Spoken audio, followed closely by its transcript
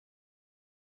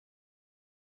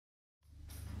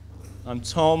I'm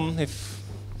Tom. If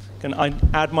can I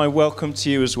add my welcome to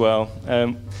you as well.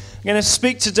 I'm going to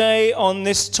speak today on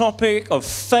this topic of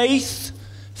faith,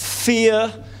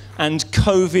 fear, and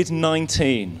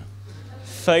COVID-19.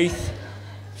 Faith,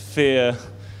 fear,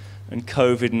 and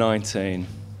COVID-19.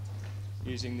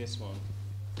 Using this one.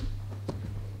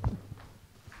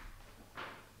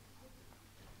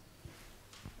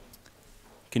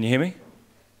 Can you hear me?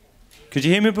 Could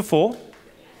you hear me before?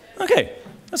 Okay,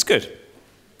 that's good.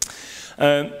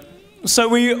 So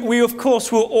we of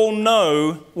course will all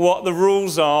know what the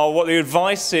rules are, what the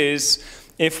advice is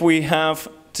if we have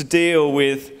to deal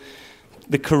with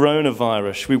the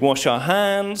coronavirus. We wash our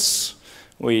hands,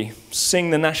 we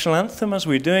sing the national anthem as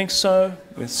we're doing so,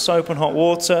 with soap and hot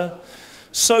water.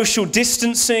 Social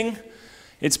distancing.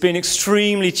 It's been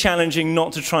extremely challenging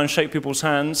not to try and shake people's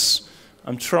hands.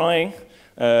 I'm trying.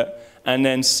 And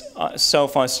then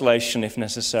self-isolation if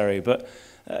necessary. But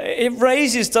it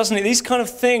raises, doesn't it, these kind of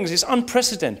things. It's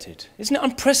unprecedented. Isn't it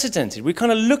unprecedented? We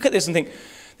kind of look at this and think,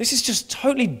 this is just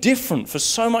totally different for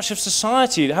so much of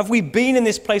society. Have we been in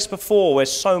this place before where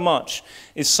so much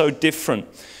is so different?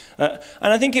 And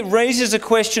I think it raises a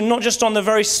question not just on the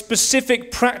very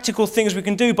specific practical things we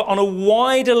can do, but on a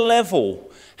wider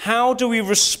level. How do we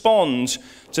respond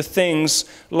to things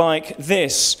like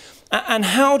this? And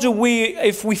how do we,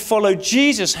 if we follow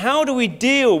Jesus, how do we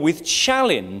deal with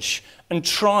challenge and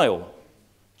trial?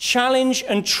 Challenge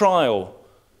and trial.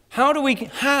 How do we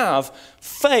have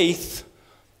faith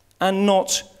and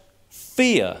not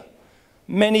fear?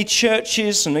 Many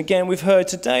churches, and again we've heard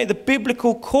today, the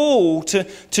biblical call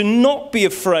to not be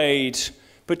afraid,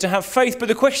 but to have faith. But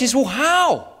the question is, well,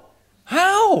 how?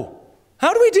 How?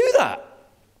 How do we do that?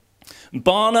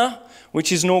 Barna,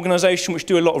 which is an organization which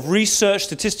do a lot of research,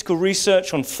 statistical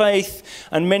research on faith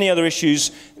and many other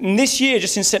issues. And this year,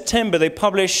 just in September, they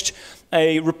published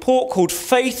a report called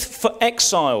Faith for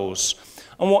Exiles.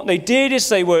 And what they did is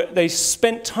they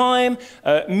spent time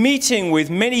meeting with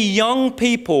many young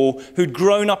people who'd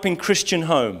grown up in Christian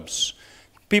homes.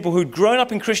 People who'd grown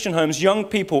up in Christian homes, young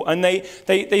people, and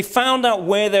they found out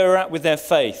where they were at with their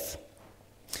faith.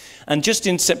 And just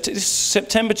in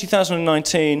September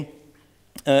 2019,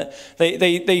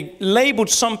 they labeled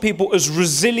some people as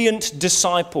resilient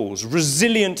disciples,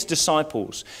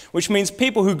 which means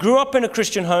people who grew up in a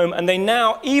Christian home and they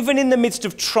now, even in the midst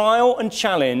of trial and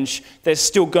challenge, they're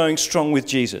still going strong with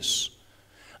Jesus.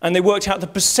 And they worked out the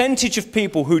percentage of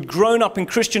people who'd grown up in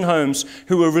Christian homes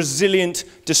who were resilient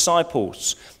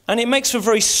disciples. And it makes for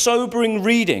very sobering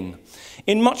reading.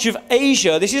 In much of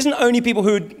Asia, this isn't only people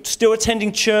who are still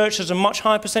attending church, there's a much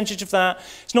higher percentage of that.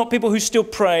 It's not people who still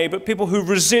pray, but people who are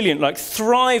resilient, like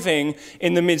thriving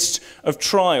in the midst of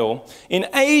trial. In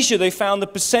Asia, they found the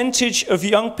percentage of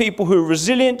young people who are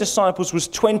resilient disciples was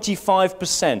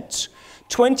 25%.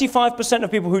 25% of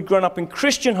people who'd grown up in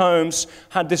Christian homes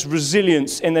had this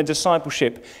resilience in their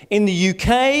discipleship. In the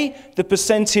UK, the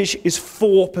percentage is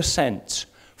 4%.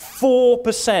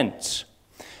 4%.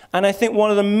 And I think one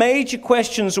of the major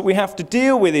questions that we have to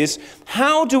deal with is,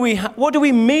 what do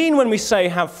we mean when we say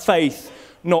have faith,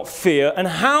 not fear? And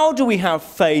how do we have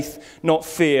faith, not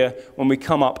fear, when we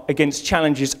come up against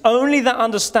challenges? Only that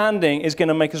understanding is going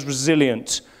to make us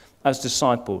resilient as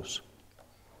disciples.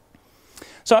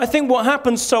 So I think what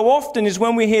happens so often is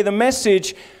when we hear the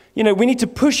message, we need to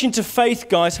push into faith,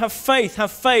 guys. Have faith,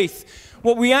 have faith.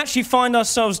 What we actually find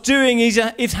ourselves doing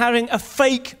is having a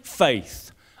fake faith.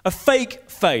 A fake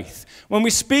faith. When we're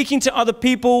speaking to other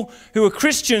people who are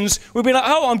Christians, we'll be like,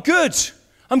 oh, I'm good.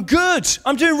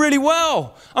 I'm doing really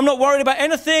well. I'm not worried about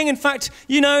anything. In fact,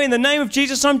 in the name of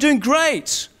Jesus, I'm doing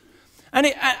great.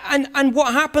 And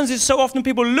what happens is so often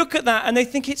people look at that and they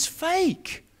think it's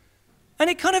fake. And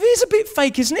it kind of is a bit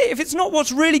fake, isn't it? If it's not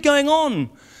what's really going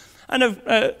on. And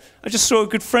I just saw a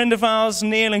good friend of ours,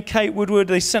 Neil and Kate Woodward.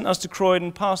 They sent us to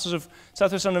Croydon, pastors of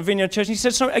Southwest London Vineyard Church. And he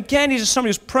said, somebody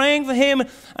was praying for him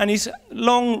and his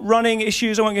long-running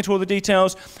issues. I won't get into all the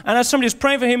details. And as somebody was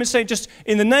praying for him and saying, just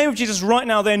in the name of Jesus, right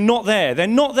now, they're not there. They're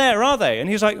not there, are they? And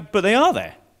he was like, but they are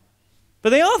there. But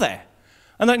they are there.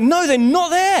 And they're like, no, they're not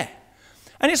there.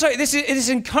 And it's like this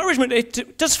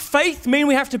encouragement. Does faith mean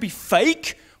we have to be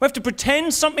fake? We have to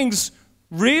pretend something's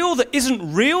real that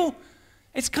isn't real?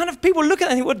 It's kind of, people look at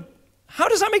that and think, well, how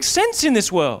does that make sense in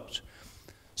this world?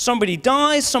 Somebody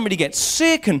dies, somebody gets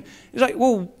sick, and it's like,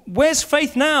 well, where's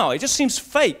faith now? It just seems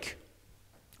fake.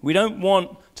 We don't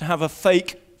want to have a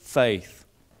fake faith.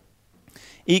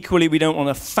 Equally, we don't want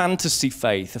a fantasy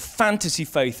faith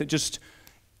that just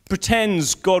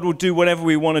pretends God will do whatever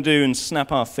we want to do and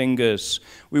snap our fingers.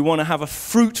 We want to have a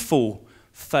fruitful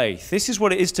faith. This is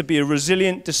what it is to be a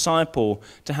resilient disciple,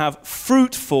 to have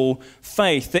fruitful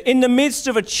faith. That in the midst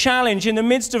of a challenge, in the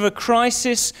midst of a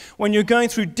crisis, when you're going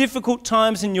through difficult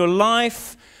times in your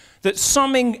life, that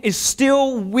something is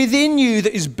still within you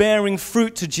that is bearing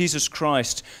fruit to Jesus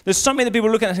Christ. There's something that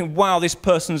people look at and think, wow, this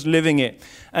person's living it.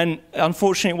 And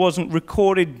unfortunately, it wasn't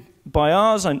recorded by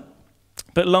us.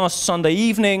 But last Sunday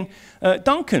evening,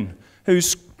 Duncan,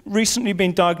 who's recently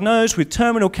been diagnosed with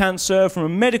terminal cancer, from a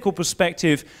medical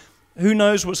perspective, who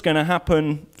knows what's going to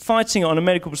happen, fighting it on a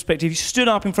medical perspective, he stood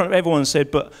up in front of everyone and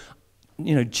said, but,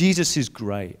 you know, Jesus is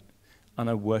great, and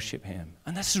I worship him.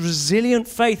 And that's resilient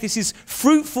faith. This is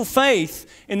fruitful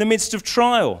faith in the midst of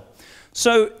trial.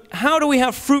 So how do we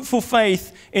have fruitful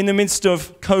faith in the midst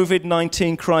of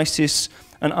COVID-19 crisis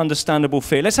and understandable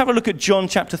fear? Let's have a look at John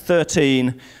chapter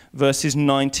 13, verses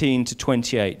 19 to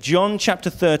 28. John chapter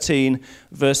 13,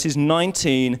 verses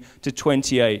 19 to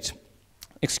 28.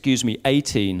 Excuse me,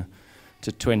 18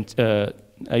 to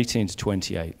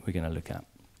 28 we're going to look at.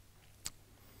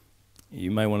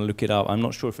 You may want to look it up. I'm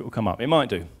not sure if it will come up. It might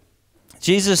do.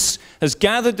 Jesus has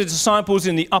gathered the disciples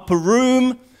in the upper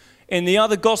room. In the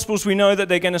other Gospels, we know that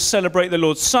they're going to celebrate the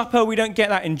Lord's Supper. We don't get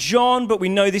that in John, but we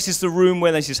know this is the room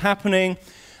where this is happening.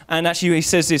 And actually, he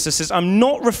says this. He says, I'm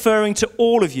not referring to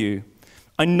all of you.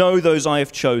 I know those I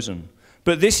have chosen.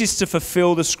 But this is to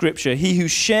fulfill the scripture. He who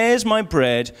shares my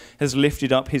bread has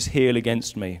lifted up his heel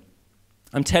against me.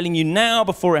 I'm telling you now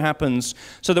before it happens,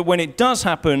 so that when it does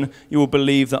happen, you will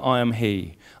believe that I am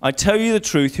he. I tell you the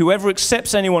truth, whoever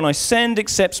accepts anyone I send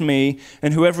accepts me,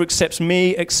 and whoever accepts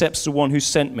me accepts the one who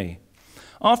sent me.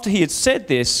 After he had said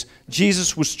this,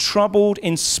 Jesus was troubled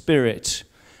in spirit,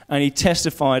 and he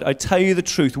testified, I tell you the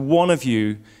truth, one of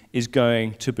you is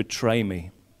going to betray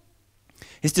me.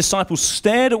 His disciples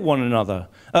stared at one another,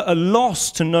 at a loss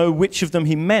to know which of them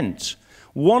he meant.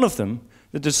 One of them,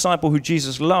 the disciple who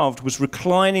Jesus loved, was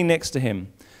reclining next to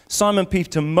him. Simon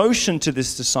Peter motioned to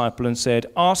this disciple and said,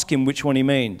 ask him which one he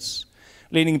means.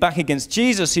 Leaning back against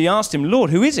Jesus, he asked him, Lord,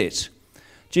 who is it?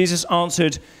 Jesus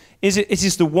answered, it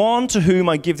is the one to whom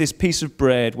I give this piece of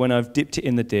bread when I've dipped it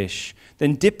in the dish.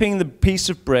 Then dipping the piece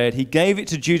of bread, he gave it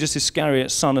to Judas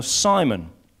Iscariot, son of Simon.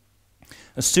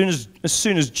 As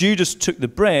soon as Judas took the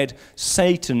bread,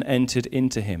 Satan entered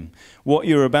into him. What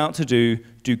you're about to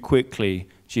do quickly,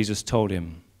 Jesus told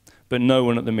him. But no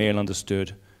one at the meal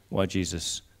understood why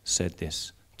Jesus said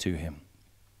this to him.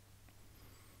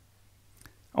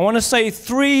 I want to say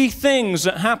three things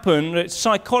that happen, that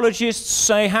psychologists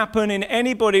say happen in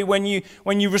anybody when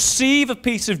you receive a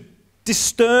piece of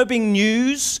disturbing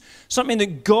news, something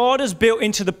that God has built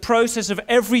into the process of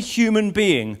every human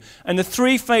being. And the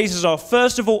three phases are,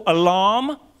 first of all,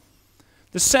 alarm.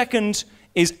 The second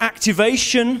is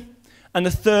activation. And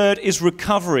the third is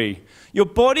recovery. Your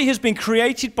body has been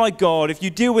created by God. If you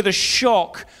deal with a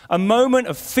shock, a moment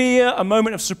of fear, a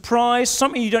moment of surprise,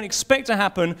 something you don't expect to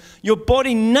happen, your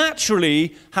body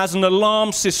naturally has an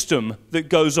alarm system that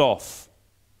goes off.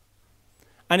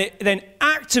 And it then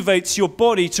activates your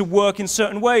body to work in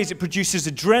certain ways. It produces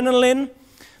adrenaline,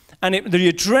 and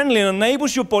the adrenaline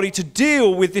enables your body to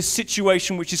deal with this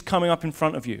situation which is coming up in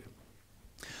front of you.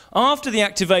 After the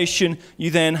activation,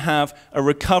 you then have a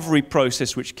recovery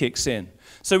process which kicks in.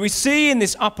 So we see in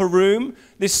this upper room,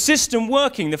 this system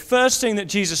working. The first thing that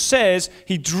Jesus says,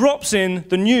 he drops in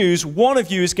the news, one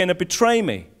of you is going to betray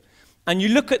me. And you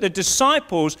look at the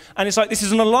disciples, and it's like, this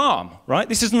is an alarm, right?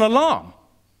 This is an alarm.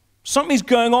 Something's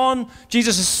going on.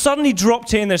 Jesus has suddenly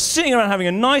dropped in. They're sitting around having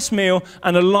a nice meal,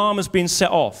 and an alarm has been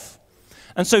set off.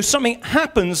 And so something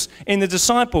happens in the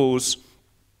disciples.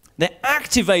 They're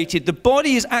activated. The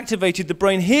body is activated. The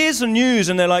brain hears the news,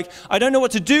 and they're like, I don't know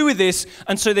what to do with this.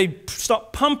 And so they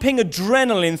start pumping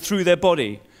adrenaline through their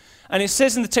body. And it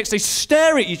says in the text, they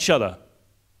stare at each other.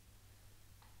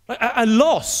 A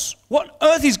loss. What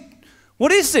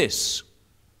is this?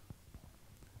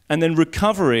 And then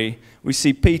recovery, we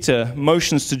see Peter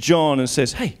motions to John and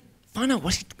says, hey, find out,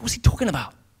 what's he talking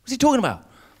about? What's he talking about?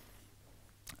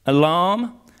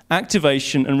 Alarm,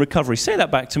 activation, and recovery. Say that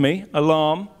back to me.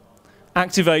 Alarm,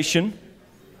 activation,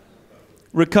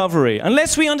 recovery.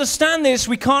 Unless we understand this,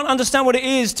 we can't understand what it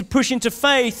is to push into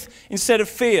faith instead of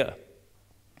fear.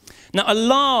 Now,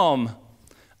 alarm,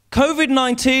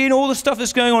 COVID-19, all the stuff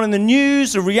that's going on in the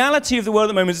news, the reality of the world at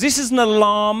the moment, this is an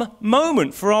alarm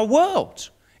moment for our world.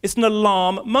 It's an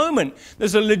alarm moment.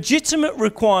 There's a legitimate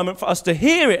requirement for us to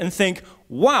hear it and think,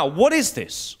 wow, what is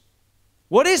this?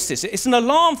 What is this? It's an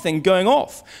alarm thing going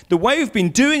off. The way we've been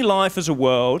doing life as a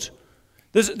world,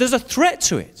 there's a threat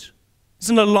to it. It's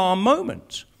an alarm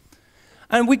moment.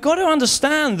 And we've got to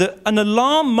understand that an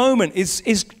alarm moment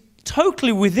is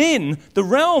totally within the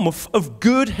realm of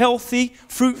good, healthy,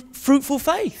 fruitful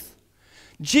faith.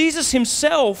 Jesus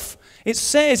himself, it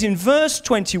says in verse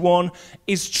 21,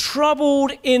 is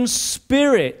troubled in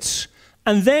spirit.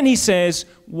 And then he says,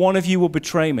 one of you will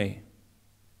betray me.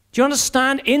 Do you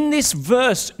understand? In this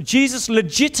verse, Jesus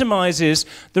legitimizes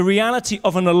the reality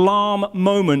of an alarm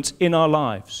moment in our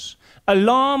lives.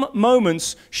 Alarm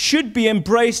moments should be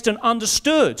embraced and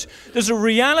understood. There's a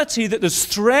reality that there's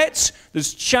threat,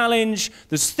 there's challenge,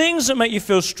 there's things that make you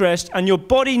feel stressed, and your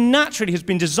body naturally has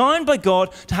been designed by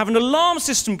God to have an alarm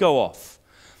system go off.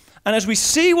 And as we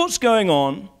see what's going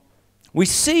on, we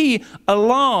see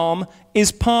alarm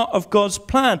is part of God's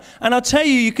plan. And I'll tell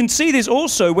you, you can see this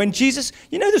also when Jesus,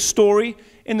 you know the story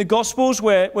in the Gospels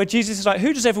where Jesus is like,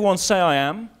 who does everyone say I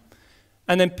am?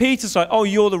 And then Peter's like, oh,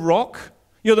 you're the rock.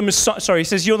 You're the Messiah. Sorry, he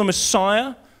says, you're the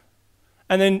Messiah.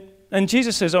 And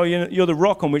Jesus says, oh, you're the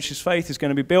rock on which his faith is going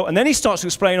to be built. And then he starts to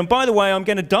explain, and by the way, I'm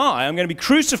going to die. I'm going to be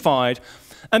crucified.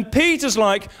 And Peter's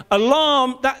like,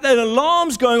 alarm, that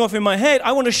alarm's going off in my head.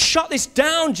 I want to shut this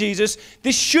down, Jesus.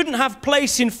 This shouldn't have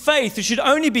place in faith. It should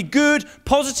only be good,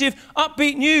 positive,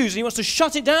 upbeat news. And he wants to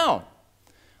shut it down.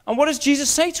 And what does Jesus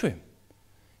say to him?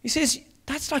 He says,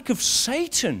 that's like of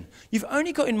Satan. You've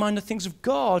only got in mind the things of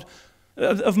God,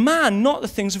 of man, not the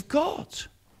things of God.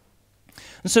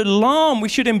 And so alarm, we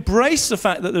should embrace the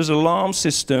fact that there's an alarm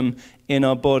system in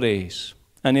our bodies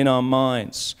and in our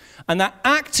minds. And that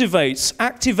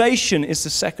activation is the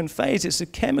second phase. It's a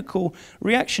chemical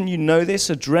reaction. You know this.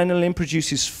 Adrenaline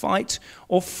produces fight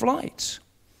or flight.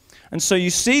 And so you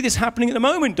see this happening at the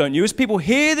moment, don't you? As people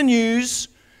hear the news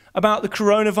about the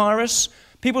coronavirus,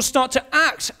 people start to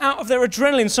act out of their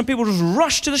adrenaline. Some people just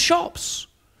rush to the shops.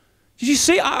 Did you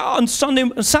see on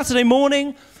Saturday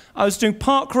morning, I was doing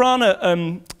park run at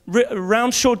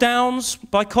Roundshaw Downs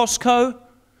by Costco.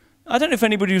 I don't know if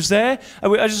anybody was there.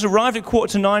 I just arrived at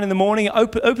 8:45 in the morning. It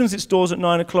opens its doors at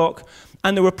 9 o'clock,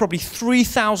 and there were probably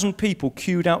 3,000 people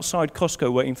queued outside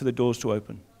Costco waiting for the doors to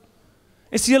open.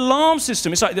 It's the alarm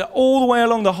system. It's like they're all the way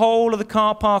along the whole of the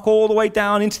car park, all the way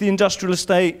down into the industrial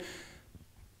estate.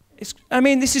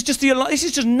 This is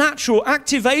just natural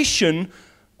activation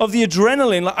of the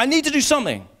adrenaline. Like, I need to do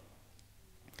something.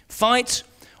 Fight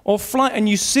or flight. And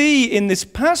you see in this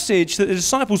passage that the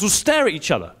disciples will stare at each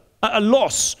other at a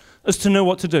loss as to know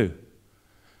what to do.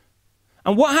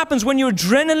 And what happens when your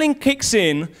adrenaline kicks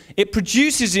in, it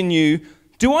produces in you,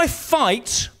 do I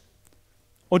fight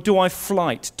or do I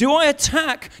flight? Do I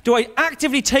attack? Do I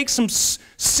actively take some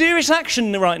serious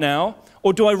action right now,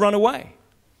 or do I run away?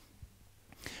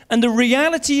 And the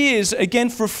reality is, again,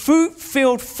 for a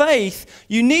fruit-filled faith,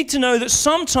 you need to know that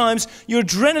sometimes your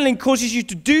adrenaline causes you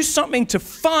to do something to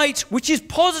fight, which is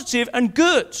positive and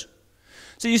good.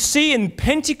 So you see in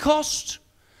Pentecost,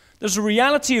 there's a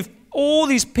reality of all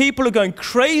these people are going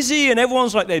crazy and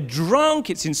everyone's like they're drunk,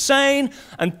 it's insane.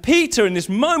 And Peter, in this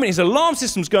moment, his alarm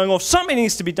system's going off, something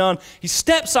needs to be done. He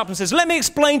steps up and says, let me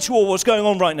explain to you all what's going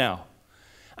on right now.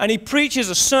 And he preaches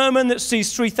a sermon that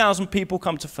sees 3,000 people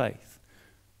come to faith.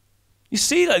 You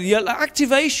see that, the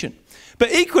activation.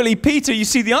 But equally, Peter, you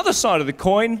see the other side of the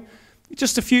coin,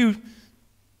 just a few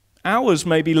hours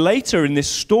maybe later in this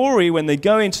story when they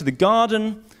go into the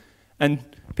garden and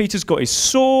Peter's got his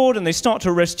sword and they start to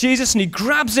arrest Jesus and he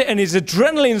grabs it and his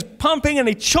adrenaline's pumping and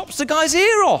he chops the guy's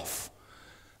ear off.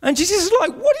 And Jesus is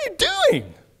like, what are you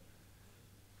doing?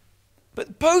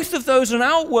 But both of those are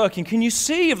outworking. Can you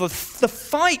see the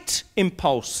fight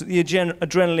impulse that the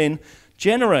adrenaline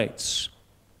generates?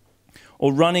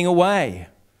 Or running away.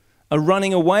 A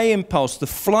running away impulse, the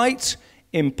flight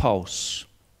impulse.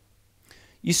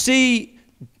 You see,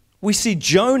 we see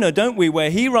Jonah, don't we,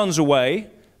 where he runs away,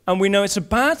 and we know it's a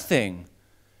bad thing.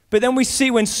 But then we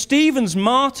see when Stephen's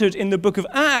martyred in the book of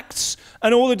Acts,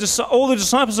 and all the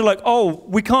disciples are like, oh,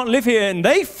 we can't live here, and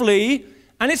they flee,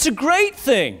 and it's a great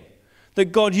thing that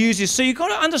God uses. So you've got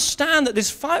to understand that this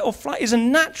fight or flight is a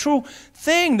natural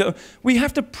thing that we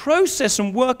have to process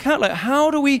and work out. Like,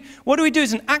 what do we do?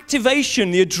 It's an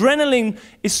activation. The adrenaline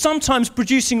is sometimes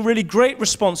producing really great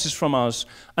responses from us,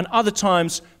 and other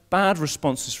times bad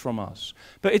responses from us.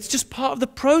 But it's just part of the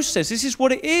process. This is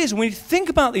what it is. And we think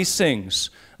about these things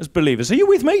as believers. Are you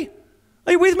with me?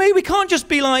 Are you with me? We can't just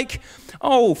be like,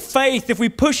 oh, faith. If we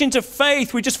push into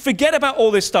faith, we just forget about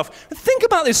all this stuff. Think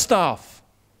about this stuff.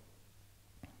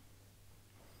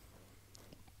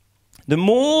 The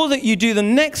more that you do the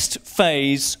next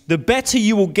phase, the better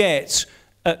you will get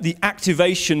at the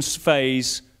activation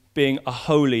phase being a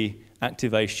holy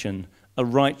activation, a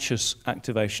righteous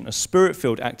activation, a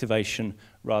spirit-filled activation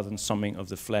rather than something of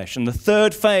the flesh. And the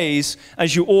third phase,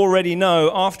 as you already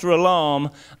know, after alarm,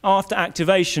 after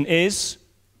activation is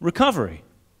recovery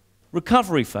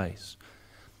phase.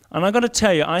 And I've got to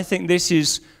tell you, I think this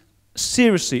is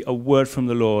seriously a word from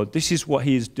the Lord. This is what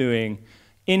he is doing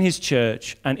in his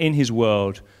church and in his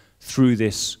world through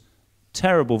this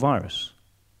terrible virus.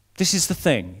 This is the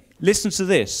thing. Listen to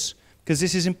this, because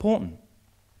this is important.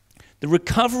 The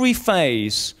recovery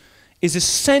phase is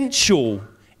essential.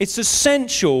 It's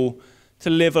essential to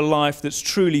live a life that's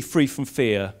truly free from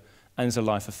fear and is a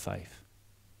life of faith.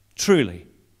 Truly.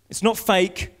 It's not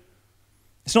fake.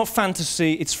 It's not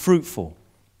fantasy. It's fruitful.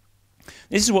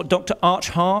 This is what Dr. Arch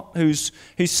Hart, who's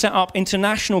set up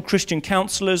international Christian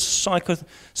counselors,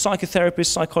 psychotherapists,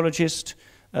 psychologists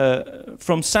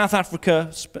from South Africa,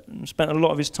 spent a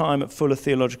lot of his time at Fuller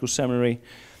Theological Seminary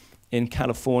in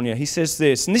California. He says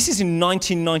this, and this is in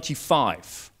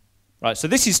 1995, right? So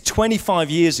this is 25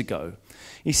 years ago.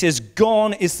 He says,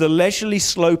 "Gone is the leisurely,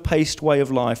 slow-paced way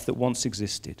of life that once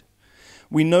existed.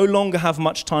 We no longer have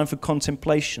much time for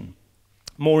contemplation.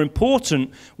 More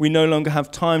important, we no longer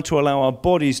have time to allow our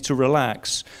bodies to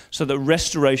relax so that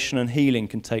restoration and healing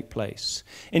can take place.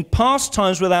 In past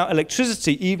times without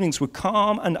electricity, evenings were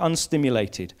calm and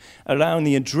unstimulated, allowing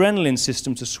the adrenaline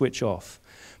system to switch off.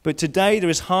 But today there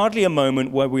is hardly a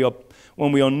moment when we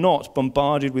are not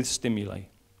bombarded with stimuli.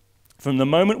 From the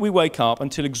moment we wake up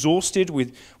until exhausted,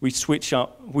 we switch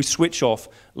off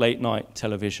late-night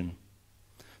television.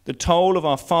 The toll of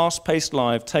our fast-paced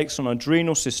life takes on our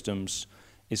adrenal systems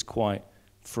is quite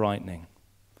frightening."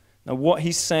 Now, what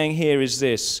he's saying here is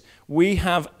this. We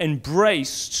have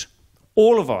embraced,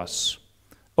 all of us,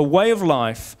 a way of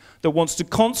life that wants to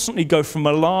constantly go from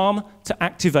alarm to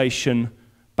activation,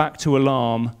 back to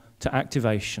alarm to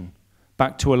activation,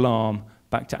 back to alarm,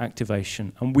 back to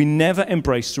activation. And we never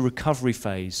embrace the recovery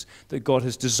phase that God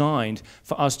has designed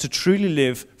for us to truly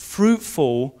live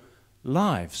fruitful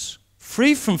lives,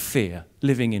 free from fear,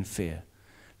 living in faith.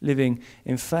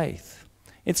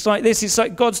 It's like this. It's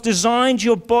like God's designed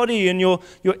your body and your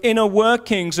inner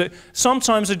workings.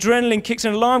 Sometimes adrenaline kicks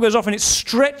in, alarm goes off, and it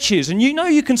stretches. And you know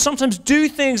you can sometimes do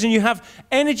things, and you have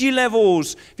energy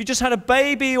levels. If you just had a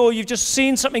baby or you've just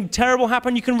seen something terrible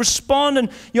happen, you can respond, and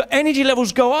your energy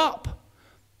levels go up.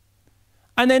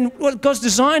 And then what God's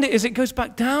designed it is it goes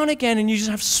back down again, and you just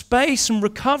have space and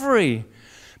recovery.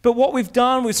 But what we've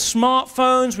done with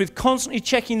smartphones, with constantly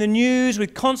checking the news,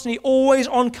 with constantly always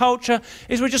on culture,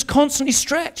 is we're just constantly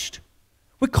stretched.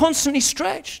 We're constantly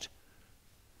stretched.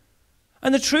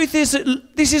 And the truth is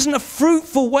that this isn't a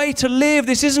fruitful way to live.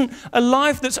 This isn't a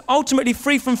life that's ultimately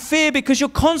free from fear, because you're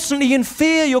constantly in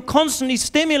fear. You're constantly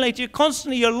stimulated. You're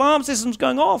constantly, your alarm system's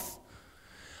going off.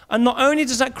 And not only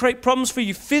does that create problems for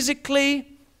you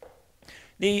physically,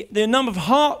 the number of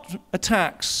heart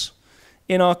attacks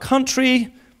in our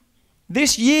country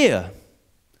this year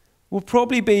will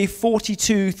probably be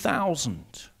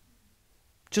 42,000,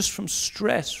 just from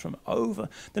stress, from over.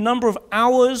 The number of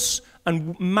hours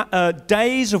and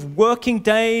days of working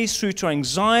days through to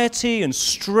anxiety and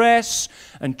stress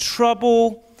and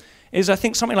trouble is, I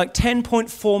think, something like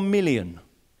 10.4 million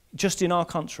just in our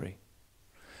country.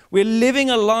 We're living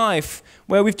a life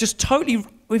where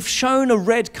we've shown a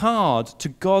red card to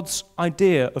God's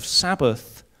idea of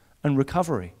Sabbath and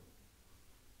recovery.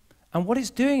 And what it's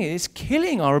doing is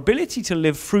killing our ability to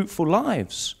live fruitful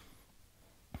lives.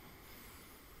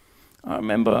 I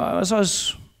remember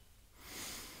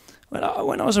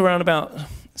when I was around about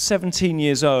 17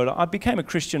 years old, I became a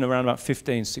Christian around about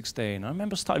 15, 16. I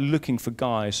remember started looking for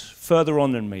guys further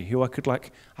on than me who I could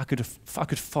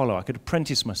follow, I could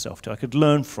apprentice myself to, I could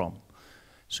learn from.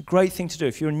 It's a great thing to do.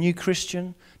 If you're a new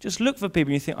Christian, just look for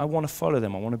people and you think, I want to follow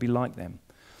them, I want to be like them.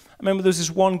 I remember there was this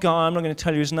one guy, I'm not going to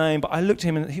tell you his name, but I looked at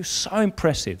him and he was so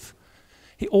impressive.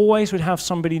 He always would have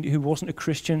somebody who wasn't a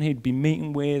Christian he'd be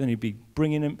meeting with, and he'd be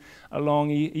bringing him along.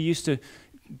 He used to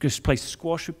just play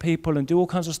squash with people and do all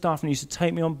kinds of stuff, and he used to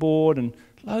take me on board, and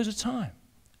loads of time.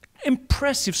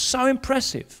 Impressive, so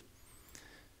impressive.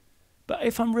 But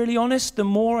if I'm really honest, the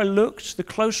more I looked, the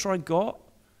closer I got,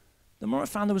 the more I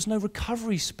found there was no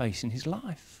recovery space in his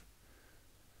life.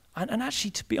 And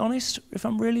actually, to be honest, if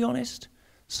I'm really honest,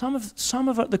 some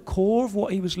of at the core of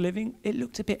what he was living, it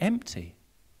looked a bit empty.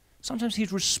 Sometimes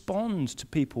he'd respond to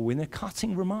people with a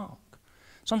cutting remark.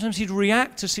 Sometimes he'd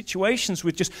react to situations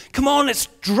with just, come on, let's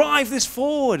drive this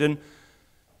forward. And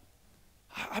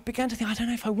I began to think, I don't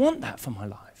know if I want that for my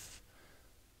life.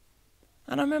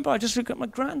 And I remember I just looked at my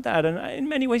granddad, and in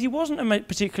many ways he wasn't a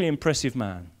particularly impressive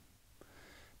man.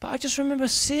 But I just remember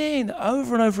seeing that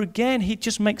over and over again, he'd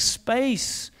just make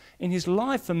space in his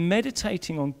life for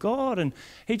meditating on God. And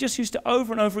he just used to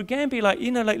over and over again be like,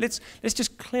 let's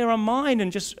just clear our mind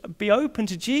and just be open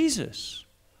to Jesus.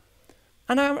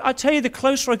 And I tell you, the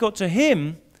closer I got to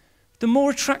him, the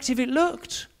more attractive it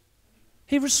looked.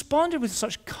 He responded with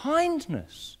such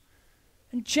kindness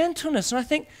and gentleness. And I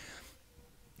think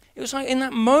it was like in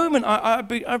that moment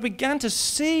I began to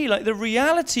see, like, the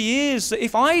reality is that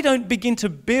if I don't begin to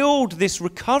build this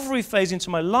recovery phase into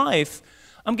my life,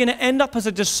 I'm going to end up as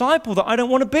a disciple that I don't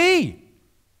want to be.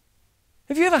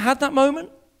 Have you ever had that moment?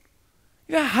 Have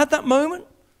you ever had that moment?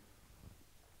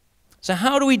 So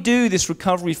how do we do this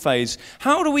recovery phase?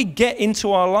 How do we get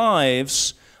into our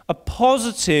lives a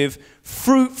positive,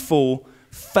 fruitful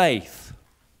faith?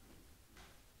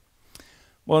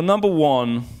 Well, number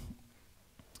one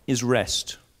is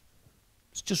rest.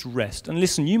 It's just rest. And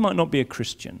listen, you might not be a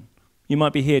Christian. You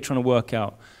might be here trying to work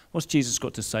out, what's Jesus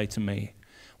got to say to me?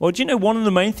 Well, do you know one of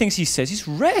the main things he says is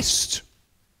rest?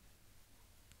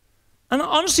 And I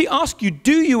honestly ask you,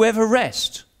 do you ever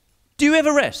rest? Do you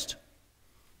ever rest?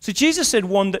 So Jesus said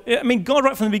God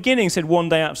right from the beginning said 1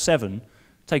 day out of 7,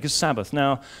 take a Sabbath.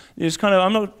 Now,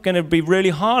 I'm not going to be really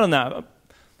hard on that,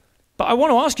 but I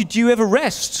want to ask you, do you ever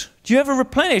rest? Do you ever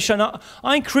replenish? And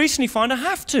I increasingly find I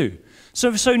have to.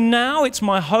 So now it's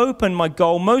my hope and my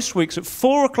goal most weeks at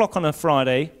 4 o'clock on a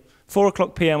Friday, 4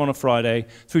 o'clock p.m. on a Friday,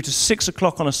 through to 6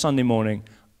 o'clock on a Sunday morning,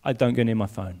 I don't go near my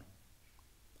phone.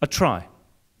 I try.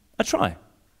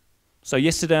 So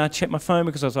yesterday I checked my phone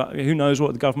because I was like, who knows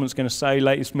what the government's going to say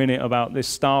latest minute about this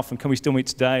stuff, and can we still meet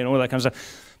today and all that kind of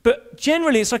stuff. But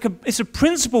generally it's a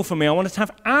principle for me. I wanted to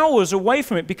have hours away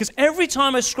from it because every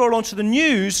time I scroll onto the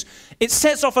news, it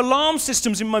sets off alarm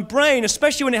systems in my brain,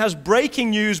 especially when it has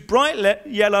breaking news, bright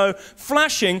yellow,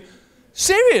 flashing.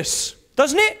 Serious,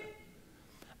 doesn't it?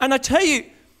 And I tell you,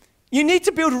 you need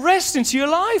to build rest into your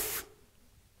life.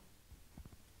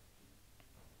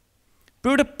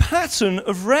 Build a pattern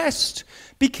of rest.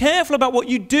 Be careful about what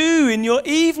you do in your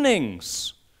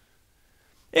evenings.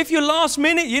 If you're last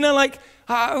minute,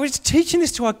 I was teaching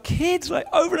this to our kids, over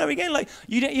and over again,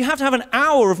 you have to have an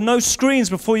hour of no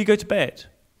screens before you go to bed.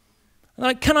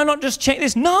 And can I not just check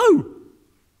this? No.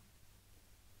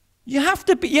 You have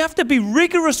to be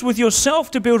rigorous with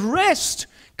yourself to build rest,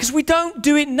 because we don't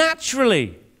do it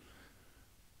naturally.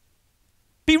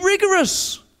 Be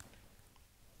rigorous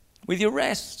with your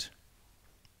rest.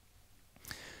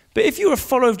 But if you're a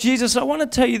follower of Jesus, I want to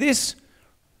tell you this.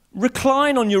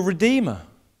 Recline on your Redeemer.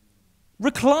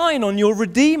 Recline on your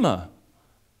Redeemer.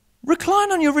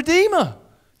 Recline on your Redeemer.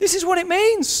 This is what it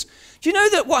means. Do you know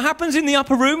that what happens in the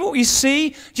upper room, what you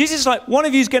see? Jesus is like, one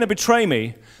of you is going to betray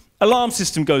me. Alarm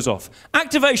system goes off.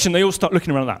 Activation, they all start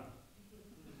looking around like that.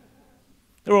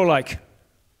 They're all like,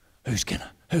 is it going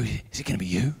to be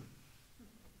you?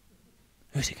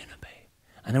 Who's it going to be?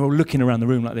 And they're all looking around the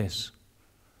room like this.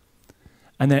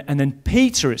 And then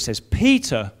Peter, it says,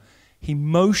 Peter, he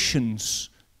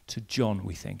motions to John,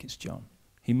 we think it's John.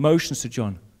 He motions to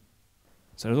John.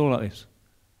 So it's all like this.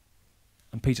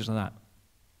 And Peter's like that.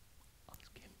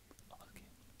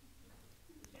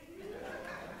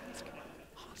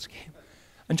 Ask him.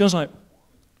 And John's like,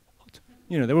 what?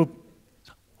 They're all,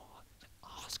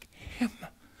 ask him.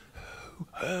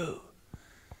 Who?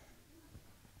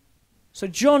 So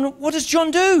John, what does John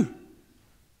do?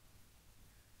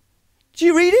 Did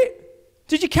you read it?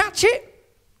 Did you catch it?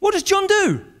 What does John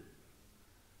do?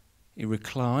 He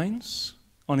reclines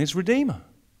on his Redeemer.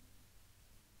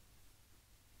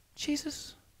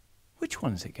 Jesus, which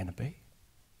one is it going to be?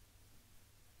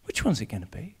 Which one's it going to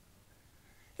be?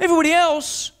 Everybody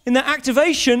else in their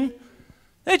activation,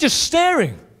 they're just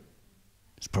staring.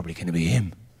 It's probably going to be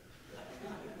him.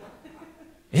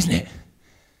 Isn't it?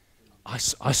 I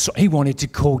saw he wanted to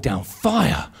call down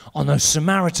fire on those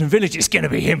Samaritan villages. It's going to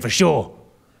be him for sure.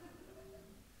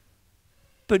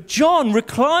 But John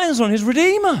reclines on his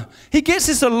Redeemer. He gets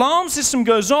this alarm system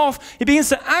goes off. He begins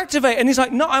to activate. And he's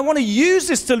like, no, I want to use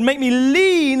this to make me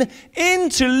lean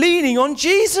into leaning on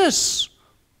Jesus.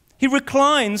 He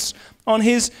reclines on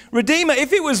his Redeemer.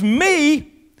 If it was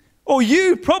me or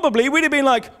you, probably, we'd have been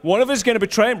like, one of us is going to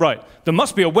betray him. Right, there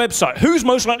must be a website. Who's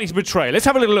most likely to betray? Let's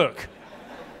have a little look.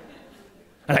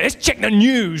 And let's check the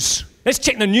news.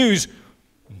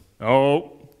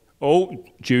 Oh,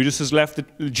 Judas has left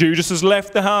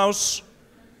the house.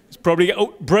 It's probably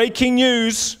breaking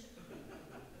news.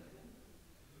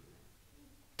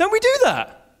 Don't we do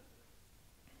that?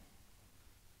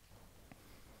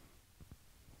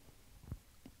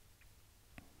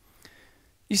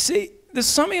 You see, there's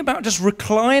something about just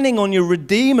reclining on your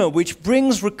Redeemer which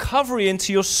brings recovery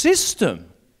into your system.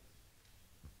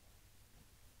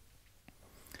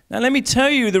 Now, let me tell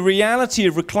you the reality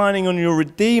of reclining on your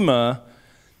Redeemer.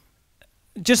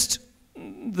 Just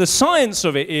the science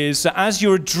of it is that as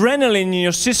your adrenaline in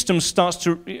your system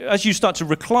as you start to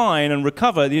recline and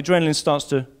recover, the adrenaline starts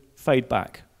to fade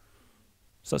back.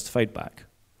 starts to fade back.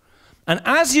 And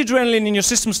as the adrenaline in your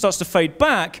system starts to fade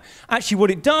back, actually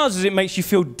what it does is it makes you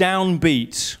feel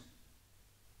downbeat.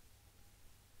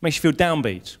 Makes you feel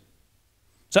downbeat.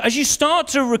 So as you start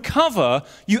to recover,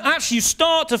 you actually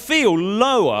start to feel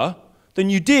lower than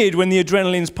you did when the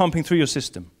adrenaline's pumping through your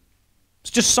system.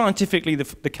 It's just scientifically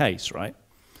the case, right?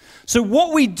 So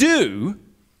what we do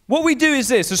is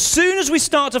this. As soon as we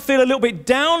start to feel a little bit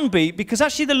downbeat, because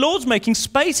actually the Lord's making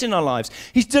space in our lives.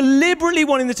 He's deliberately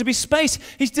wanting there to be space.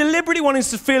 He's deliberately wanting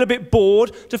us to feel a bit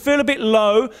bored, to feel a bit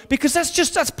low, because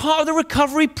that's part of the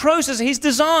recovery process He's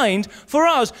designed for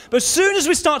us. But as soon as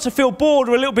we start to feel bored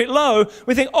or a little bit low,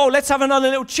 we think, oh, let's have another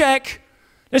little check.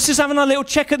 Let's just have another little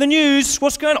check at the news.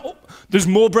 What's going on? Oh, there's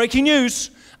more breaking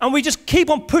news. And we just keep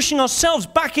on pushing ourselves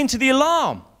back into the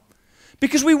alarm.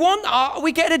 Because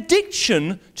we get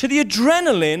addiction to the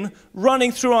adrenaline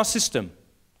running through our system.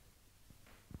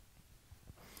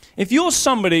 If you're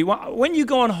somebody, when you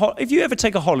go on, if you ever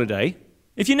take a holiday,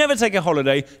 if you never take a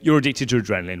holiday, you're addicted to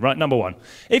adrenaline, right? Number one.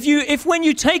 If when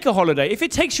you take a holiday, if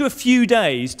it takes you a few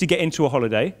days to get into a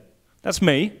holiday, that's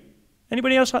me.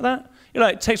 Anybody else like that? You're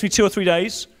like, it takes me 2 or 3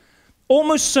 days.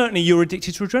 Almost certainly you're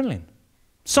addicted to adrenaline.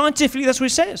 Scientifically, that's what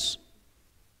it says.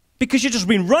 Because you've just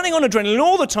been running on adrenaline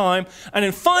all the time, and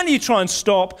then finally you try and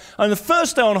stop, and the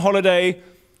first day on holiday,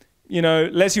 you know,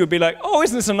 Leslie would be like, oh,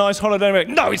 isn't this a nice holiday? And we're like,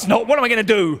 no, it's not. What am I going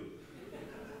to do?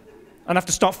 And I have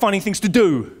to start finding things to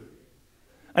do.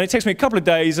 And it takes me a couple of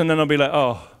days, and then I'll be like,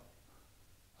 oh,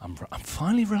 I'm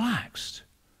finally relaxed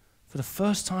for the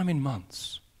first time in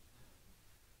months.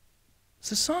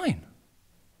 It's a sign.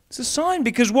 It's a sign,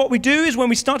 because what we do is when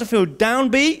we start to feel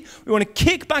downbeat, we want to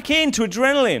kick back into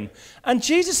adrenaline. And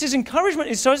Jesus' encouragement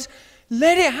is, so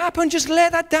let it happen, just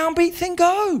let that downbeat thing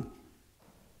go.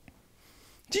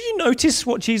 Do you notice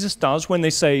what Jesus does when they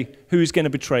say who's going to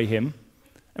betray him?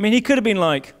 I mean, he could have been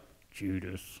like,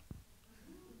 Judas.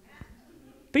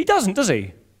 But he doesn't, does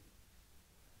he?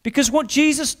 Because what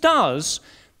Jesus does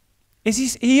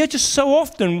is he just so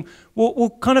often will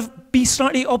kind of be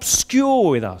slightly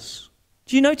obscure with us.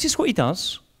 Do you notice what he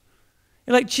does?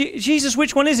 You're like, Jesus,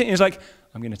 which one is it? And he's like,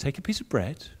 I'm going to take a piece of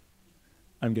bread.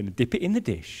 I'm going to dip it in the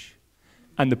dish.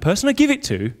 And the person I give it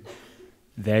to,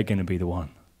 they're going to be the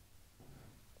one.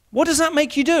 What does that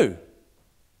make you do?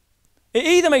 It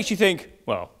either makes you think,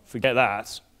 well, forget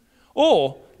that.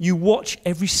 Or you watch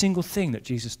every single thing that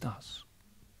Jesus does.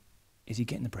 Is he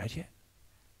getting the bread yet?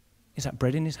 Is that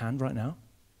bread in his hand right now?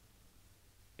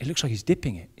 It looks like he's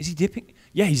dipping it. Is he dipping?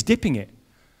 Yeah, he's dipping it.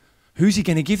 Who's he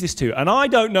going to give this to? And I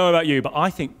don't know about you, but I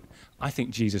think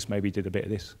Jesus maybe did a bit of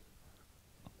this.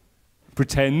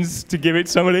 Pretends to give it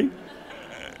to somebody.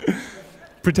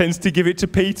 Pretends to give it to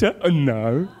Peter. Oh,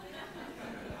 no.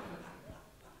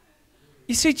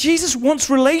 You see, Jesus wants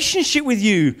relationship with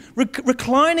you.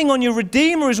 Reclining on your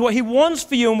Redeemer is what he wants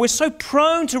for you, and we're so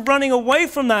prone to running away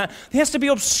from that. He has to be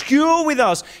obscure with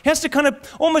us. He has to kind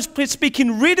of almost speak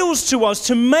in riddles to us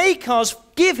to make us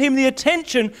give him the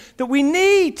attention that we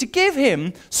need to give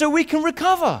him so we can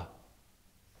recover.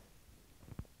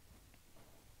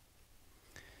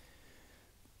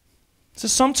 So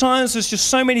sometimes there's just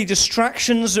so many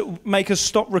distractions that make us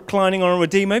stop reclining on our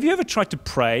Redeemer. Have you ever tried to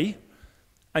pray?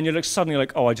 And you're like suddenly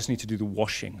like, oh, I just need to do the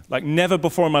washing. Like never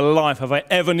before in my life have I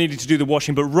ever needed to do the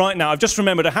washing, but right now I've just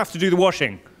remembered I have to do the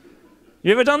washing.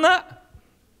 You ever done that?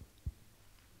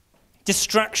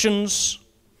 Distractions.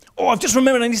 Oh, I've just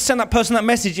remembered I need to send that person that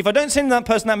message. If I don't send that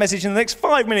person that message in the next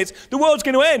 5 minutes, the world's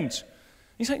going to end.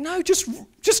 He's like, no, just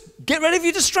get rid of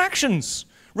your distractions.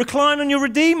 Recline on your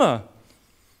Redeemer.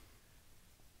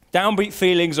 Downbeat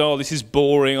feelings, oh, this is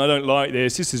boring, I don't like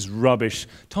this is rubbish.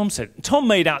 Tom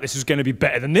made out this was going to be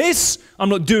better than this. I'm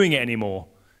not doing it anymore.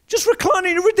 Just recline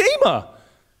on your Redeemer.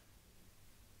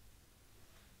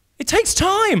 It takes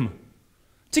time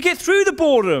to get through the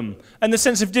boredom and the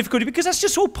sense of difficulty, because that's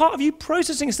just all part of you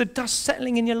processing. It's the dust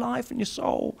settling in your life and your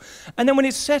soul. And then when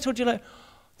it's settled, you're like,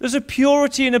 there's a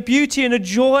purity and a beauty and a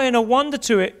joy and a wonder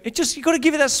to it. You've got to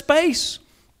give it that space.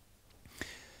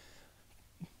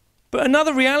 But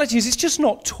another reality is it's just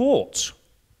not taught.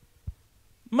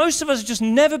 Most of us have just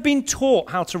never been taught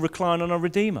how to recline on our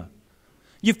Redeemer.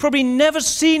 You've probably never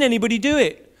seen anybody do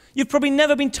it. You've probably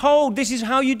never been told this is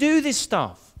how you do this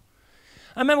stuff.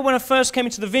 I remember when I first came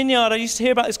into the Vineyard, I used to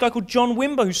hear about this guy called John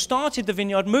Wimber who started the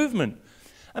Vineyard movement.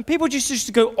 And people just used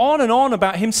to go on and on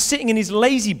about him sitting in his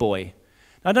lazy boy.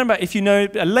 Now, I don't know if you know,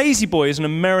 a lazy boy is an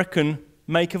American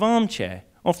make of armchair,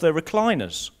 off their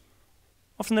recliners.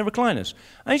 Often they're recliners.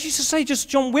 And he used to say just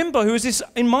John Wimber, who is this,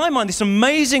 in my mind, this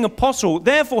amazing apostle,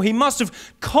 therefore he must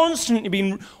have constantly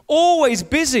been always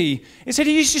busy. He said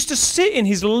he used to sit in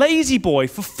his lazy boy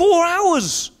for 4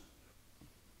 hours.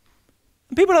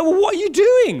 And people are like, well, what are you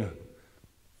doing?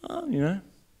 Oh, you know.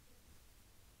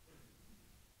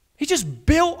 He just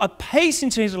built a pace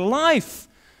into his life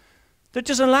that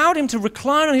just allowed him to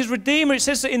recline on his Redeemer. It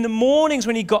says that in the mornings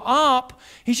when he got up,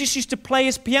 he just used to play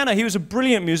his piano. He was a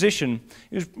brilliant musician.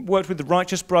 He worked with the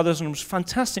Righteous Brothers and was a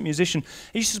fantastic musician.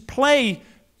 He used to play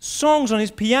songs on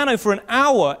his piano for an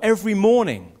hour every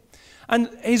morning. And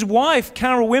his wife,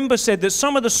 Carol Wimber, said that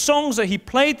some of the songs that he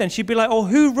played then, she'd be like, oh,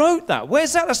 who wrote that?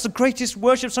 Where's that? That's the greatest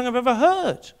worship song I've ever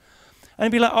heard. And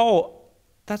he'd be like, oh,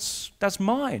 that's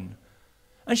mine.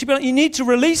 And she'd be like, you need to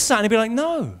release that. And he'd be like,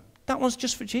 no, that one's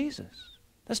just for Jesus.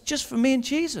 That's just for me and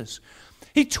Jesus.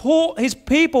 He taught his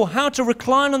people how to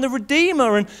recline on the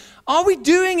Redeemer. And are we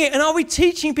doing it? And are we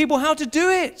teaching people how to do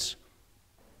it?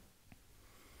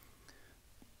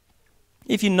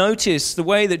 If you notice the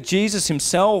way that Jesus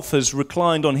himself has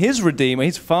reclined on his Redeemer,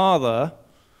 his Father,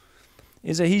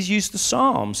 is that he's used the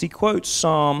Psalms. He quotes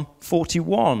Psalm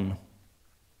 41.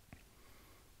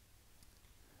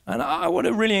 And I want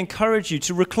to really encourage you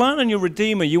to recline on your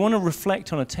Redeemer. You want to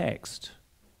reflect on a text.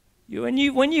 When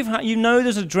you know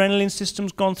there's adrenaline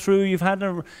system's gone through, you've had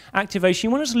an activation,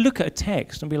 you want to look at a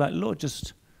text and be like, Lord,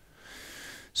 just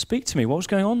speak to me. What was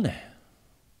going on there?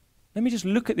 Let me just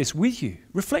look at this with you.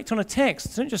 Reflect on a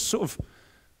text. Don't just sort of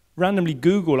randomly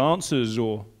Google answers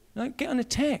or no, get on a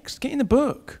text. Get in the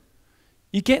book.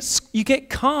 You get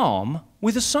calm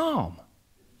with a psalm.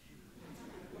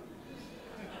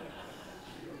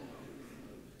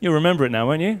 You'll remember it now,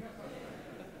 won't you?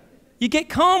 You get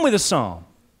calm with a psalm.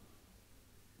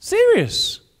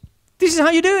 Serious. This is how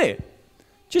you do it.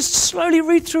 Just slowly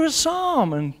read through a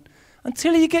psalm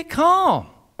until you get calm.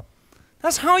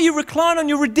 That's how you recline on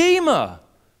your Redeemer.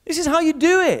 This is how you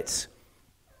do it.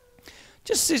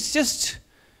 It's just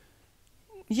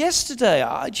yesterday,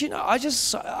 I'll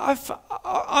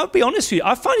be honest with you,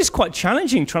 I find this quite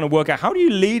challenging trying to work out how do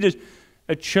you lead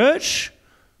a church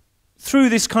through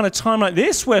this kind of time like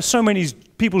this where so many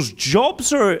people's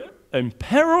jobs are in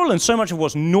peril and so much of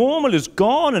what's normal is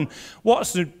gone and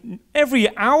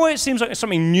every hour it seems like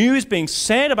something new is being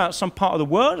said about some part of the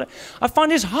world. I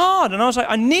find this hard and I was like,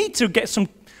 I need to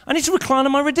recline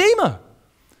on my Redeemer.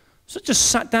 So I just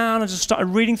sat down and just started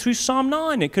reading through Psalm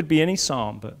 9. It could be any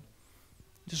psalm, but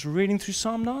just reading through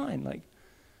Psalm 9. Like,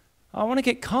 I want to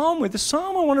get calm with the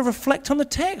psalm. I want to reflect on the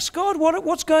text. God,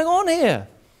 what's going on here?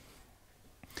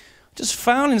 Just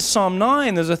found in Psalm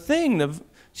 9 there's a thing of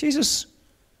Jesus.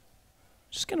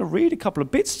 Just going to read a couple of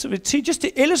bits of it just to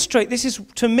illustrate this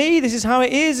is how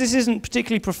it is. This isn't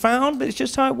particularly profound, but it's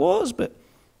just how it was. But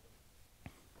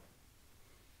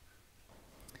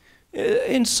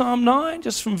in Psalm 9,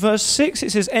 just from verse 6,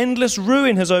 it says, endless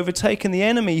ruin has overtaken the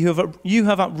enemy. You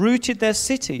have uprooted their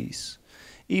cities.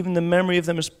 Even the memory of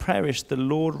them has perished. The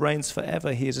Lord reigns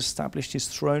forever. He has established his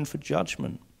throne for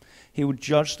judgment. He will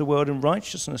judge the world in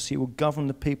righteousness. He will govern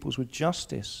the peoples with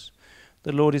justice.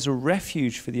 The Lord is a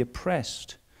refuge for the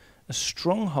oppressed, a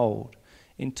stronghold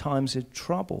in times of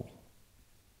trouble.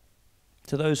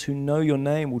 To those who know your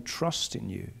name will trust in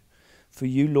you, for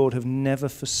you, Lord, have never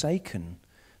forsaken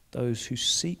those who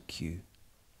seek you.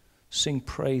 Sing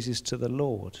praises to the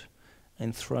Lord,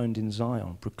 enthroned in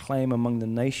Zion. Proclaim among the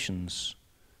nations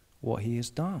what he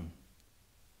has done.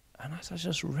 And as I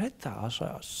just read that, I was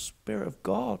like, oh, Spirit of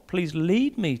God, please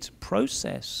lead me to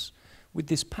process with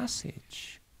this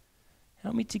passage.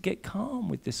 Help me to get calm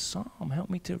with this psalm. Help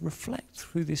me to reflect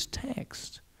through this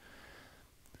text.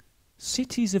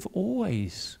 Cities have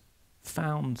always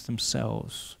found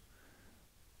themselves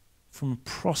from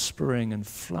prospering and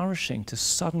flourishing to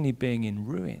suddenly being in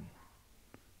ruin.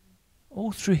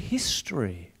 All through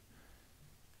history,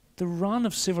 the run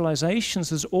of civilizations,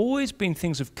 there's always been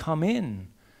things have come in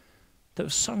that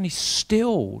have suddenly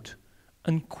stilled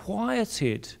and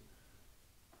quieted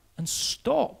and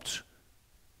stopped.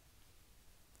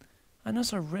 And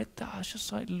as I read that, I was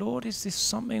just like, Lord, is this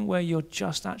something where you're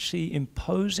just actually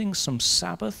imposing some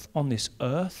Sabbath on this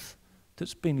earth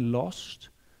that's been lost?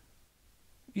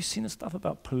 You've seen the stuff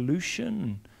about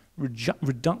pollution and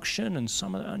reduction and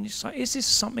some of that. And it's like, is this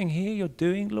something here you're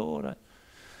doing, Lord?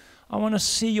 I want to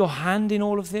see your hand in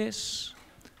all of this.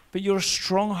 But you're a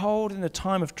stronghold in the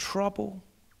time of trouble.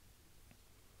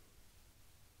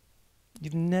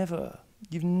 You've never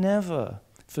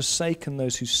forsaken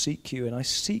those who seek you. And I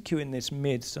seek you in this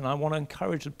midst. And I want to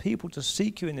encourage the people to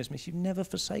seek you in this midst. You've never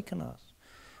forsaken us.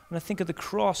 And I think of the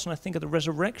cross and I think of the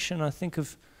resurrection. And I think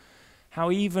of how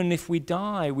even if we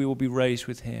die, we will be raised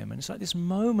with him. And it's like this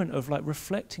moment of like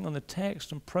reflecting on the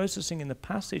text and processing in the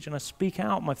passage. And I speak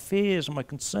out my fears and my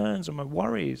concerns and my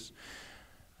worries.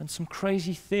 And some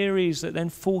crazy theories that then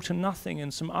fall to nothing.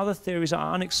 And some other theories that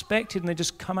are unexpected and they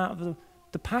just come out of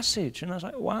the passage. And I was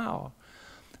like, wow.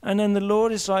 And then the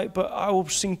Lord is like, but I will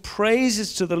sing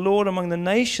praises to the Lord among the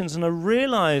nations. And I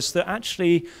realized that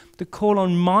actually the call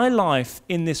on my life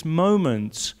in this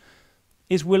moment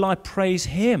is, will I praise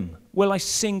him? Will I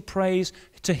sing praise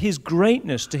to his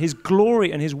greatness, to his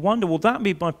glory and his wonder? Will that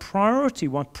be my priority,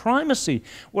 my primacy?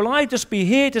 Will I just be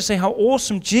here to say how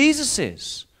awesome Jesus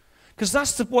is? Because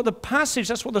that's what the passage,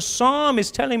 that's what the psalm is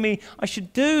telling me I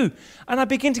should do. And I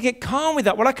begin to get calm with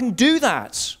that. Well, I can do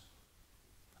that.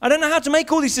 I don't know how to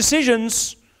make all these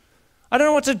decisions. I don't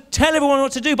know what to tell everyone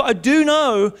what to do, but I do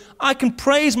know I can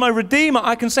praise my Redeemer.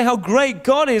 I can say how great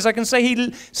God is. I can say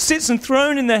he sits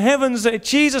enthroned in the heavens, that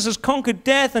Jesus has conquered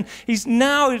death, and he's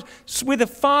now with the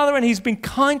Father, and he's been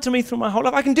kind to me through my whole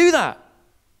life. I can do that.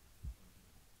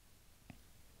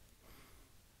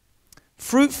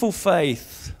 Fruitful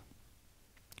faith,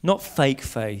 not fake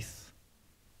faith.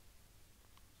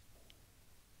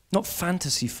 Not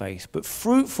fantasy faith, but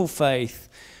fruitful faith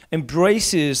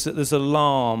embraces that there's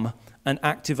alarm and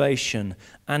activation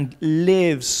and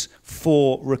lives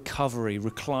for recovery,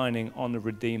 reclining on the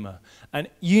Redeemer. And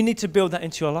you need to build that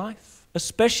into your life,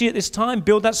 especially at this time.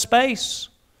 Build that space.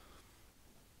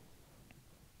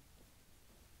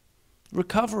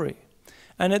 Recovery.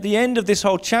 And at the end of this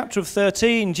whole chapter of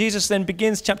 13, Jesus then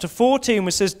begins chapter 14,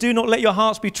 which says, do not let your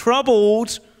hearts be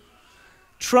troubled.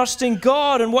 Trust in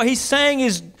God. And what he's saying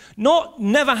is not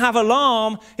never have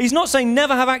alarm. He's not saying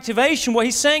never have activation. What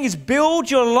he's saying is build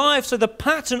your life so the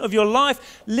pattern of your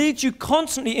life leads you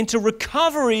constantly into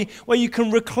recovery, where you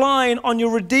can recline on your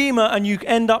Redeemer and you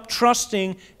end up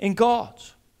trusting in God.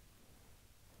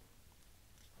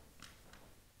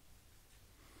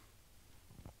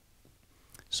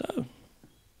 So,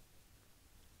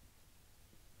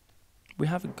 we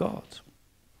have a God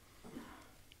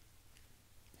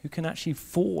who can actually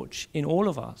forge in all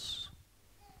of us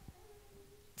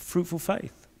fruitful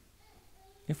faith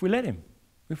if we let him,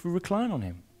 if we recline on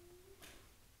him.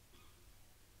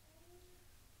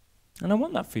 And I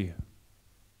want that for you.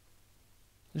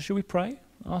 So shall we pray?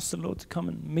 Ask the Lord to come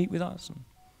and meet with us and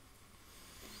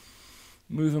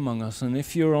move among us. And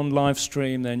if you're on live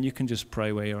stream, then you can just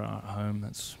pray where you're at home.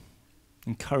 That's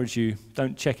encourage you.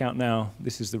 Don't check out now.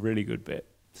 This is the really good bit.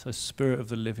 So Spirit of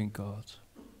the living God,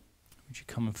 would you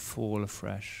come and fall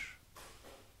afresh?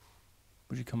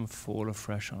 Would you come and fall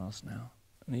afresh on us now?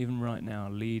 And even right now,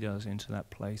 lead us into that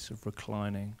place of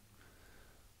reclining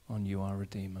on you, our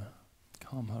Redeemer.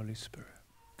 Come, Holy Spirit.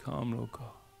 Come, Lord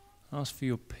God. Ask for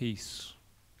your peace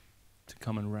to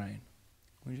come and reign.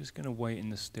 We're just going to wait in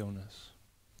the stillness.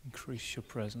 Increase your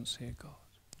presence here, God.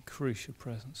 Increase your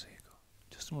presence here, God.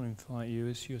 Just want to invite you,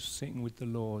 as you're sitting with the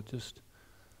Lord, just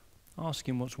ask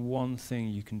him what's one thing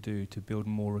you can do to build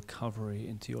more recovery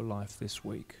into your life this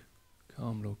week.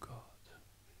 Come, Lord God.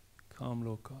 Come,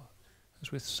 Lord God.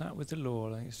 As we're sat with the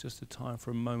Lord, I think it's just a time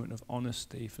for a moment of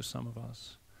honesty for some of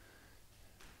us.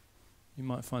 You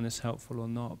might find this helpful or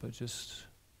not, but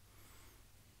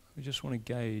we just want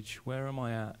to gauge, where am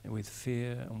I at with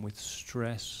fear and with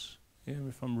stress? Yeah,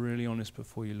 if I'm really honest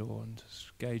before you, Lord, and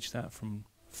just gauge that from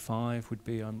 5 would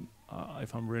be,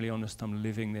 if I'm really honest, I'm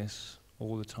living this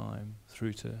all the time,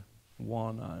 through to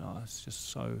 1, it's just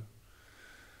so,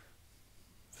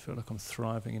 I feel like I'm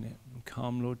thriving in it. And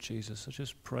come, Lord Jesus, I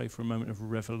just pray for a moment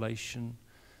of revelation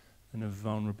and of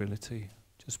vulnerability.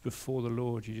 Just before the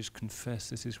Lord, you just confess,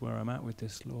 this is where I'm at with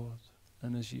this, Lord.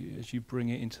 And as you bring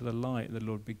it into the light, the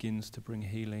Lord begins to bring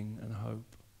healing and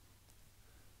hope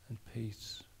and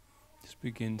peace. Just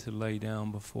begin to lay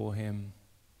down before him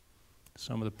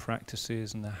some of the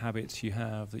practices and the habits you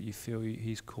have that you feel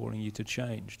he's calling you to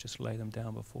change. Just lay them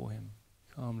down before him.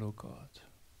 Come, Lord God.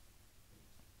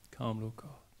 Come, Lord God.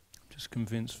 I'm just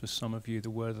convinced for some of you the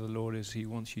word of the Lord is he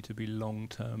wants you to be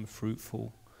long-term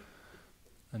fruitful.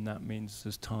 And that means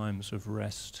there's times of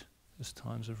rest. There's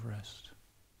times of rest.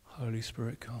 Holy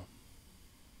Spirit, come.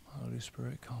 Holy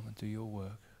Spirit, come and do your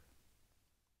work.